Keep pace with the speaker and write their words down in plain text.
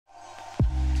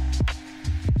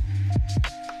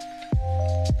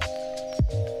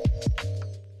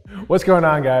What's going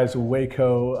on, guys?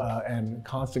 Waco and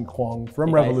Constant Kwong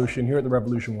from Revolution here at the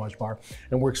Revolution Watch Bar.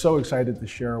 And we're so excited to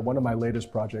share one of my latest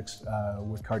projects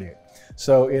with Cartier.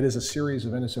 So it is a series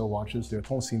of NSO watches. They're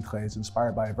Tank Cintrée,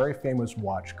 inspired by a very famous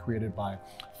watch created by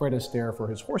Fred Astaire for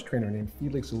his horse trainer named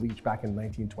Felix Leach back in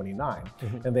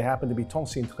 1929. And they happen to be Tank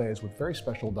Cintrées with very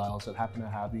special dials that happen to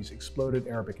have these exploded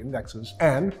Arabic indexes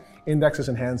and indexes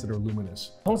and hands that are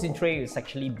luminous. Tank Cintrée is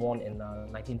actually born in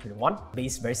 1921,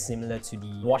 based very similar to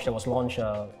the watch that was launched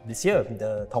this year,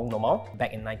 the Tank Normal,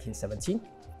 back in 1917.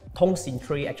 Tank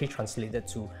Cintrée actually translated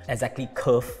to exactly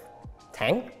curved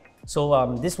tank.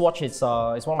 So this watch is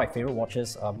one of my favorite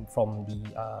watches from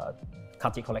the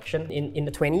Cartier collection. In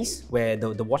the 20s, where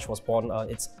the watch was born,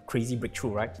 it's crazy breakthrough,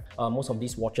 right? Most of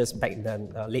these watches back in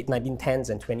the late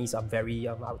 1910s and 20s are very,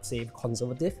 I would say,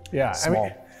 conservative. Yeah, small.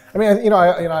 I mean,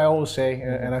 I always say,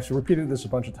 and I've repeated this a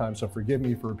bunch of times, so forgive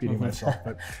me for repeating myself,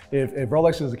 but if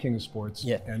Rolex is the king of sports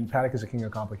and Patek is the king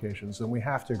of complications, then we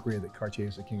have to agree that Cartier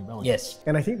is the king of elegance. Yes.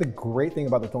 And I think the great thing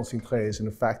about the Tank Cintrée is,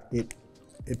 in fact, it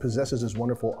possesses this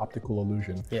wonderful optical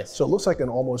illusion. Yes. So it looks like an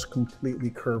almost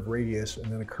completely curved radius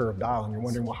and then a curved dial, and you're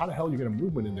wondering, well, how the hell are you get a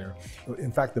movement in there?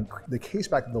 In fact, the case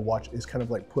back of the watch is kind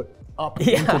of like put up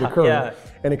into the curve,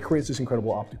 and it creates this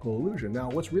incredible optical illusion.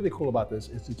 Now, what's really cool about this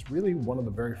is it's really one of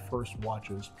the very first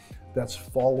watches that's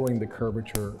following the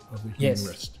curvature of the human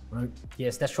wrist, right?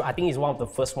 Yes, that's true. I think it's one of the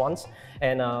first ones.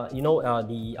 And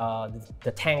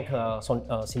the Tank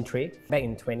Cintrée, back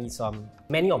in the 20s,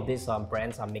 many of these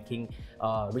brands are making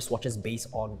wristwatches based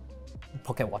on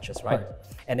pocket watches, right?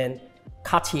 And then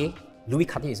Cartier, Louis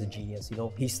Cartier is a genius. You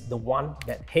know, he's the one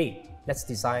that, hey, let's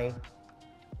design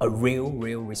a real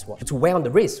wristwatch to wear on the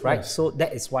wrist, right? Yes. So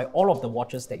that is why all of the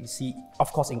watches that you see,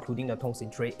 of course, including the Tank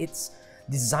Cintrée, it's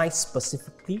designed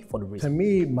specifically for the wrist. To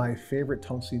me, my favorite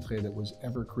Tank Cintrée that was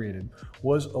ever created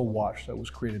was a watch that was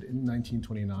created in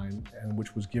 1929 and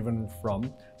which was given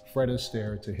from Fred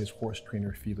Astaire to his horse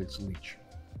trainer Felix Leach.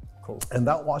 Cool. And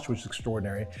that watch was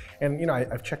extraordinary. And you know,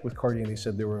 I've checked with Cartier and they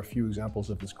said there were a few examples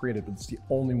of this created, but it's the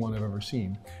only one I've ever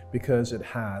seen because it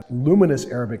had luminous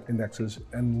Arabic indexes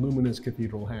and luminous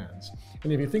cathedral hands.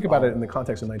 And if you think about it in the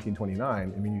context of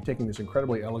 1929, I mean, you're taking this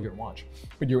incredibly elegant watch,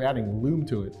 but you're adding lume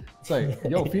to it. It's like,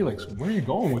 yo, Felix, where are you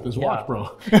going with this watch,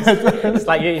 bro? It's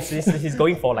like he's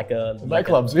going for like a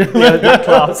nightclubs,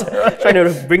 nightclubs, trying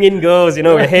to bring in girls. You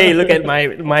know, hey, look at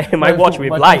my watch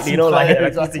with light. You know, like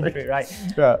exactly. Right?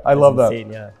 Yeah. I love that.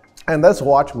 Insane, yeah. And this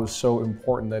watch was so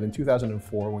important that in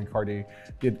 2004, when Cartier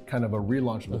did kind of a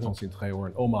relaunch of the Tank Cintrée or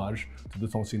an homage to the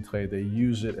Tank Cintrée, they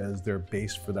used it as their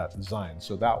base for that design.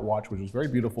 So that watch, which was very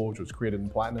beautiful, which was created in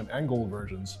platinum and gold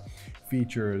versions,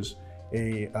 features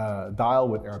a dial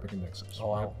with Arabic indexes. Oh,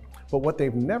 wow. But what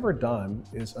they've never done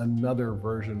is another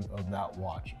version of that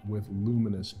watch with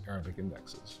luminous Arabic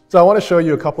indexes. So I want to show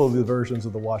you a couple of the versions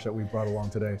of the watch that we brought along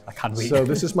today. I can't wait. So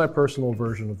this is my personal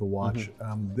version of the watch.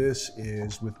 This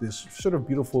is with this sort of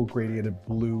beautiful gradiated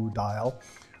blue dial,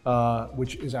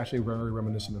 which is actually very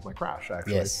reminiscent of my Crash,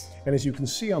 actually. Yes. And as you can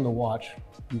see on the watch,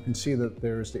 you can see that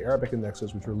there's the Arabic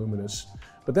indexes, which are luminous.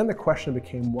 But then the question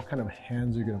became, what kind of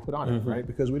hands are you going to put on it, right?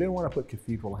 Because we didn't want to put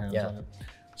cathedral hands on it.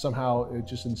 Somehow it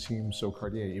just didn't seem so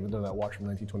Cartier, even though that watch from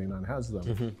 1929 has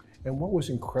them. And what was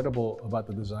incredible about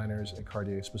the designers at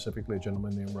Cartier, specifically a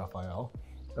gentleman named Raphael,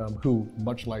 who,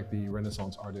 much like the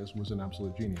Renaissance artist, was an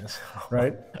absolute genius,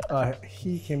 right?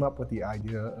 He came up with the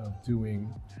idea of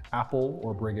doing apple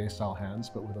or Breguet style hands,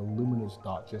 but with a luminous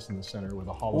dot just in the center with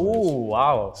a hollow. Oh,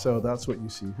 wow. So that's what you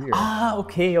see here. Ah,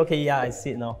 okay, yeah, I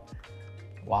see it now.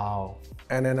 Wow.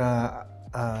 And then,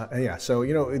 and yeah, so,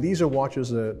 you know, these are watches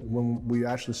that when we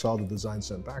actually saw the design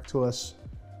sent back to us,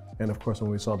 and of course,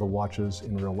 when we saw the watches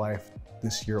in real life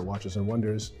this year at Watches and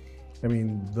Wonders, I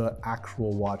mean, the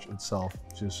actual watch itself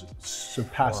just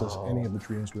surpasses any of the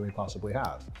dreams we may possibly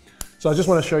have. So I just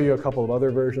want to show you a couple of other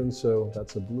versions. So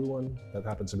that's a blue one. That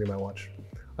happens to be my watch.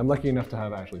 I'm lucky enough to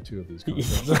have actually two of these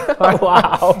colors.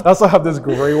 Wow. I also have this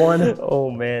gray one. Oh,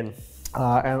 man.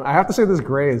 And I have to say this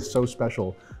gray is so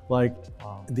special. Like,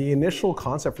 the initial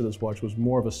concept for this watch was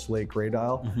more of a slate gray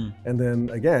dial. And then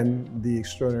again, the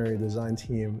extraordinary design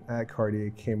team at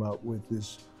Cartier came up with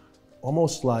this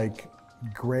almost like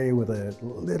gray with a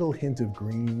little hint of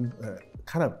green,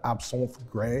 kind of absinthe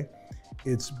gray.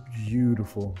 It's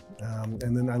beautiful.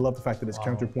 And then I love the fact that it's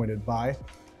counterpointed by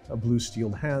blue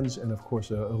steeled hands and of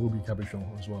course a ruby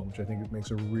cabochon as well, which I think it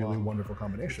makes a really wonderful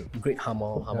combination. Great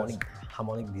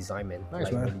harmonic design, man. Nice,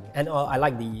 like, man. really. And I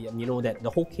like the, you know, that the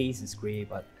whole case is grey,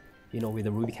 but you know, with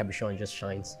the ruby cabochon, it just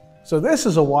shines. So this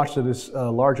is a watch that is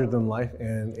larger than life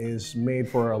and is made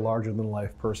for a larger than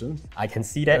life person. I can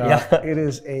see that, yeah. It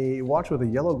is a watch with a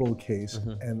yellow gold case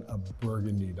and a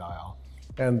burgundy dial.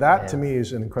 And that to me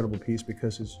is an incredible piece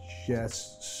because it's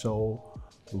just so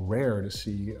rare to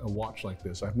see a watch like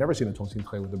this. I've never seen a Tank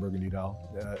Cintrée with a burgundy dial.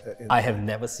 I have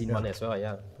never seen one as well,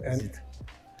 yeah.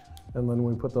 And then when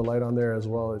we put the light on there as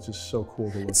well, it's just so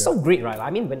cool to look at. It's so great, right? I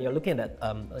mean, when you're looking at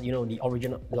you know, the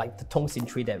original, like the Tank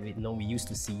Cintrée that we used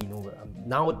to see, you know,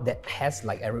 now that has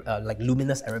like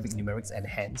luminous Arabic numerics and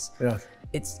hands. Yeah.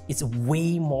 It's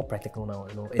way more practical now,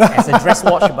 you know. As a dress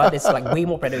watch, but it's like way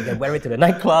more practical. You can wear it to the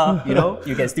nightclub, you know.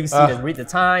 You can still see and read the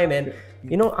time, and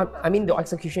you know, I mean, the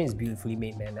execution is beautifully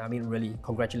made, man. I mean, really,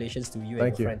 congratulations to you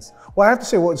and your friends. Well, I have to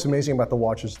say, what's amazing about the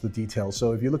watch is the details.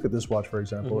 So if you look at this watch, for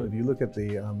example, if you look at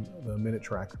the minute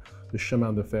track, the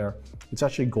chemin de fer, it's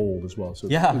actually gold as well. So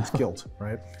it's gilt,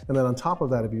 right? And then on top of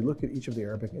that, if you look at each of the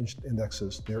Arabic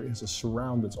indexes, there is a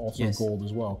surround that's also gold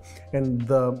as well. And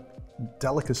the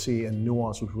delicacy and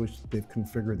nuance with which they've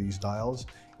configured these dials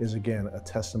is, again, a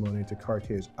testimony to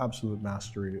Cartier's absolute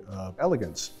mastery of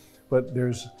elegance. But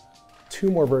there's two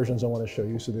more versions I want to show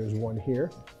you. So there's one here.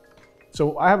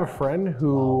 So I have a friend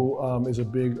who is a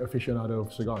big aficionado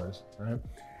of cigars, right?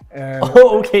 And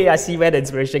okay, I see where the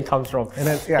inspiration comes from. And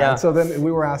then, and so then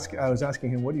I was asking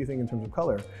him, what do you think in terms of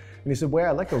color? And he said, well,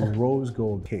 I like a rose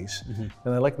gold case,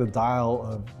 and I like the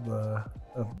dial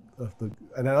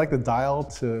and I like the dial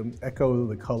to echo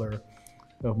the color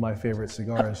of my favorite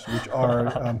cigars, which are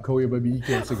Cohiba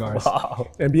BK cigars. Wow.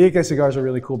 And BK cigars are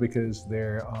really cool because they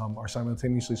are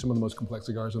simultaneously some of the most complex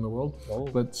cigars in the world,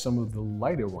 but some of the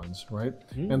lighter ones, right?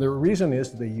 And the reason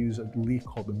is that they use a leaf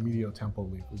called the Medio Tempo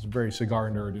leaf. It's very cigar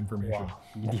nerd information. Wow.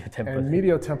 Medio Tempo. And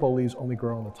Medio Tempo leaves only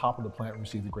grow on the top of the plant and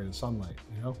receive the greatest sunlight,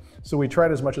 you know? So we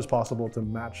tried as much as possible to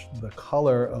match the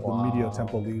color of the Medio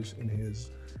Tempo leaves in his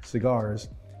cigars.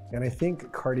 And I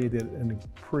think Cartier did a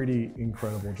pretty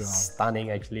incredible job.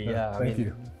 Stunning, actually. Yeah. Thank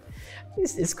you.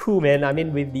 It's cool, man. I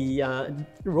mean, with the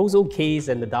Roseau case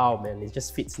and the dial, man, it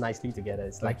just fits nicely together.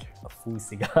 It's like a full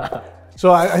cigar.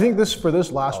 So I think for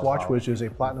this last watch, which is a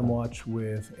platinum watch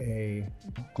with a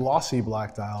glossy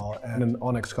black dial and an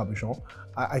onyx cabochon,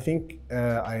 I think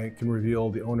I can reveal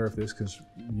the owner of this because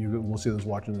you will see this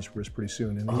watch in this wrist pretty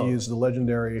soon. And he is the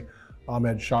legendary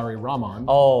Ahmed Shari Rahman,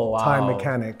 time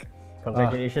mechanic.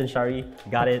 Congratulations, Shari.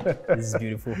 Got it. This is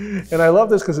beautiful. And I love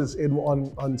this because it's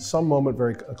on some moment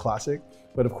very classic,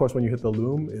 but of course when you hit the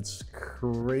loom, it's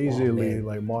crazily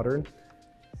like modern.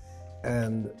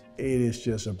 And it is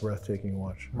just a breathtaking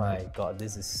watch. My God,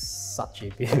 this is such a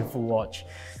beautiful watch.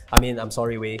 I mean, I'm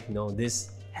sorry, Wei, you know,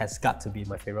 this has got to be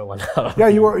my favorite one. Yeah,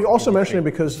 you also mentioned it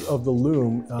because of the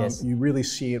loom. You really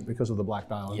see it because of the black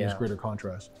dial and there's greater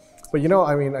contrast. But you know,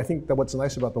 I mean, I think that what's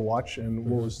nice about the watch and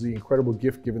what was the incredible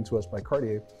gift given to us by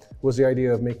Cartier was the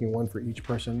idea of making one for each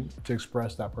person to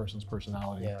express that person's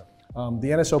personality. Yeah. The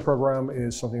NSO program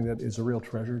is something that is a real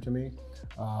treasure to me.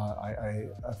 I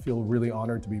feel really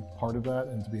honored to be part of that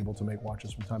and to be able to make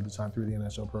watches from time to time through the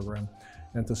NSO program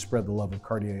and to spread the love of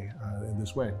Cartier in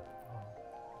this way.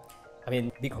 I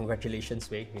mean, big congratulations,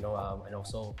 Wei, you know, and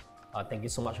also thank you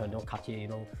so much. I know Cartier, you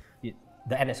know,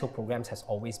 the NSO programs has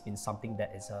always been something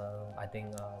that is, I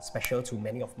think, special to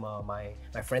many of my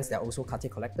friends that are also Cartier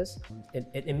collectors.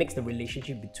 It makes the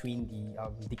relationship between the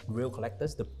real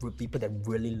collectors, the people that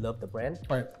really love the brand,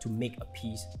 to make a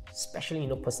piece, especially, you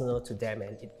know, personal to them,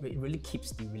 and it really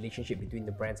keeps the relationship between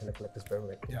the brands and the collectors very,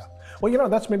 very close. Yeah. Well, you know,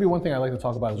 that's maybe one thing I like to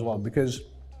talk about as well, because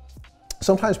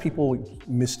sometimes people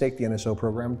mistake the NSO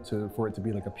program for it to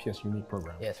be like a pièce unique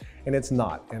program. Yes. And it's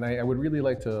not. And I would really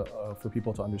like to, for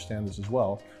people to understand this as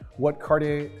well. What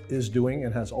Cartier is doing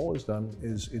and has always done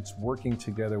is it's working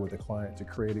together with the client to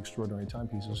create extraordinary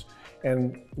timepieces.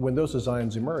 And when those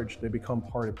designs emerge, they become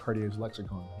part of Cartier's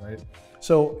lexicon, right?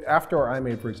 So after I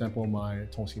made, for example, my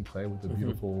Tank Cintrée with the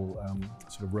beautiful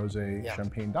sort of rosé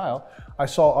champagne dial, I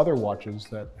saw other watches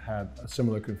that had a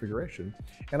similar configuration.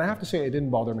 And I have to say, it didn't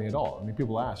bother me at all. I mean,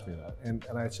 people asked me that. And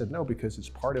I said no, because it's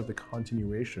part of the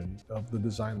continuation of the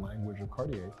design language of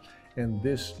Cartier. And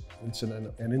this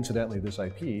incidentally, this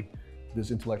IP, this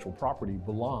intellectual property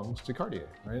belongs to Cartier,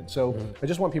 right? So I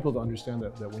just want people to understand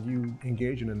that when you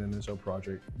engage in an NSO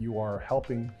project, you are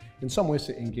helping in some ways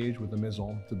to engage with the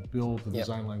Maison to build the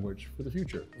design language for the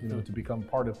future, you know, to become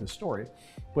part of this story.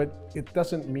 But it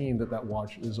doesn't mean that that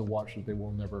watch is a watch that they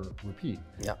will never repeat.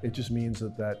 It just means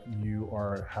that you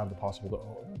have the possibility.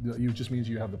 It just means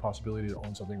you have the possibility to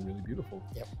own something really beautiful.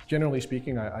 Generally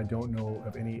speaking, I don't know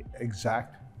of any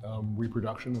exact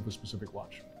reproduction of a specific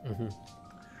watch.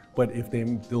 But if they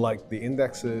like the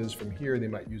indexes from here, they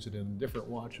might use it in a different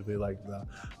watch. If they like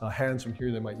the hands from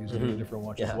here, they might use it in a different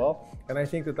watch as well. And I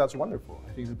think that that's wonderful.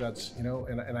 I think that that's, you know,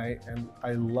 and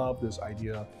I love this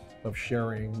idea of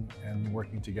sharing and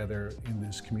working together in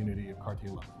this community of Cartier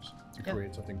lovers to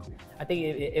create something cool. I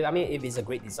think I mean, if it's a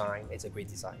great design, it's a great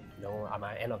design. You know, at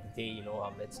the end of the day, you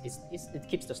know, it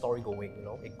keeps the story going. You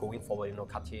know, going forward. You know,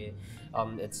 Cartier,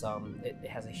 it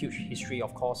has a huge history,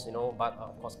 of course. You know, but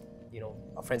of course, you know,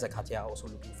 our friends at Cartier are also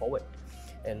looking forward.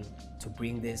 And to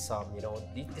bring this, you know,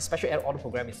 this special order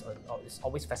program is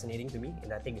always fascinating to me,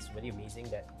 and I think it's really amazing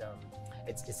that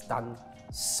it's done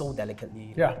so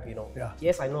delicately. You know.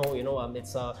 Yes, I know. You know,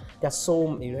 there's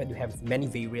so, you know, you have many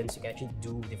variants. You can actually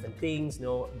do different things. You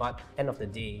know, but end of the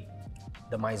day,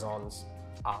 the Maisons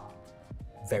are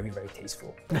very, very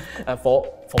tasteful.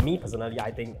 For me personally,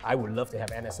 I think I would love to have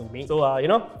NSO made. So you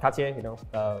know, Cartier, you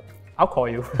know. I'll call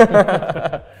you.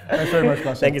 Thanks very much,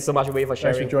 Maison. Thank you so much, Wei, for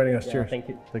sharing. Thanks for joining us. Cheers. Thank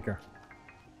you. Take care.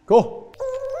 Cool.